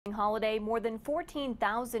Holiday, more than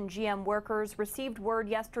 14,000 GM workers received word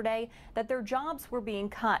yesterday that their jobs were being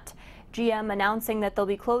cut. GM announcing that they'll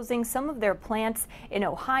be closing some of their plants in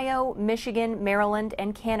Ohio, Michigan, Maryland,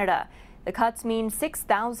 and Canada. The cuts mean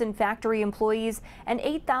 6,000 factory employees and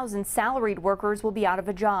 8,000 salaried workers will be out of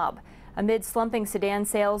a job. Amid slumping sedan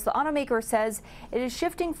sales, the automaker says it is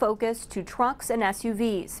shifting focus to trucks and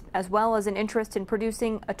SUVs, as well as an interest in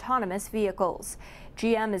producing autonomous vehicles.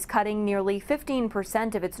 GM is cutting nearly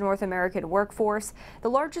 15% of its North American workforce, the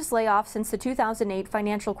largest layoff since the 2008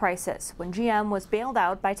 financial crisis, when GM was bailed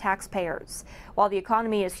out by taxpayers. While the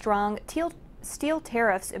economy is strong, steel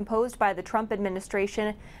tariffs imposed by the Trump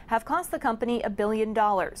administration have cost the company $1 billion.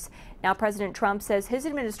 Now, President Trump says his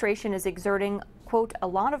administration is exerting, quote, a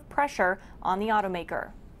lot of pressure on the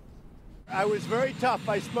automaker. I was very tough.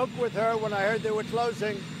 I spoke with her when I heard they were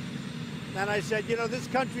closing, and I said, you know, this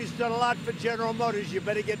country's done a lot for General Motors. You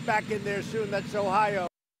better get back in there soon. That's Ohio.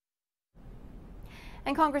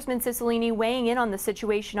 And Congressman Cicilline weighing in on the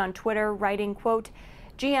situation on Twitter, writing, quote,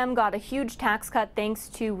 GM got a huge tax cut thanks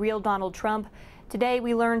to real Donald Trump. Today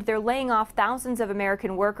we learned they're laying off thousands of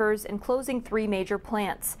American workers and closing 3 major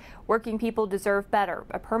plants. Working people deserve better,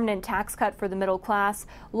 a permanent tax cut for the middle class,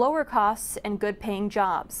 lower costs, and good-paying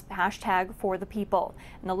jobs. #ForThePeople.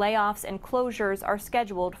 And the layoffs and closures are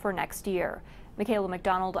scheduled for next year. Michaela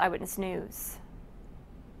McDonald, Eyewitness News.